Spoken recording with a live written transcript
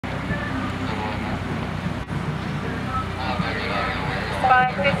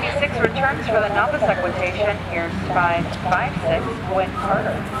556 returns for the Novice Equitation. Here's 556, Gwen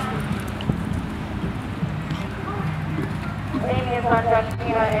Carter. Amy is on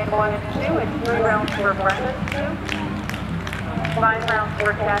Justina in 1 and 2. It's 3 rounds for Brendan 2. 5 rounds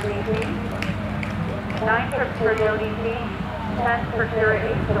for Kathy B. 9 trips for Jody B. 10 for Tara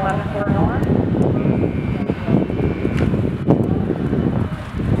H. 11 for Norm.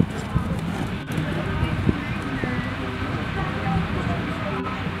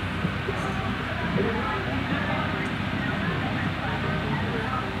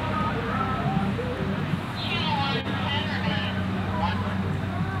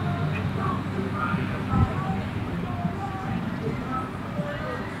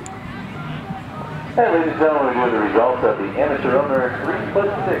 Hey, ladies and gentlemen, we're doing the results of the amateur owner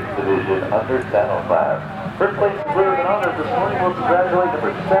 3'6" division under saddle class. First place included in honors this morning will congratulate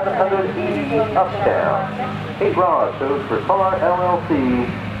number 780 Uptown. Kate Ross shows for Car LLC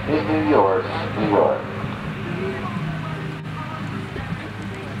in New York, New York.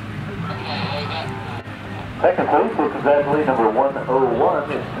 Second place will congratulate number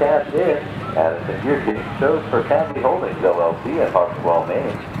 101 is Cash In. Addison Gear King shows for Caddy Holdings LLC at Hawkswell,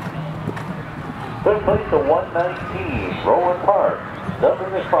 Maine. Third place to 119, Roland Park, Dudley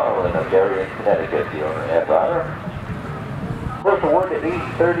McFarland of Darien, Connecticut, the owner and rider. First award to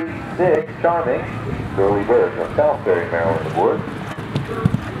 836, Charming, Shirley Bird of Southbury, Maryland aboard.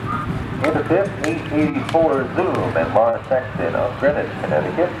 In the fifth, 884, Zoom and Laura Sexton of Greenwich,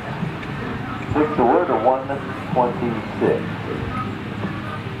 Connecticut. Sixth award to 126.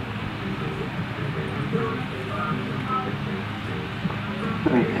 To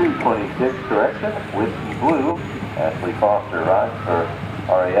be 226 correction, Whiskey Blue, Ashley Foster rides for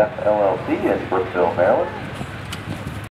RAF LLC in Brookville, Maryland.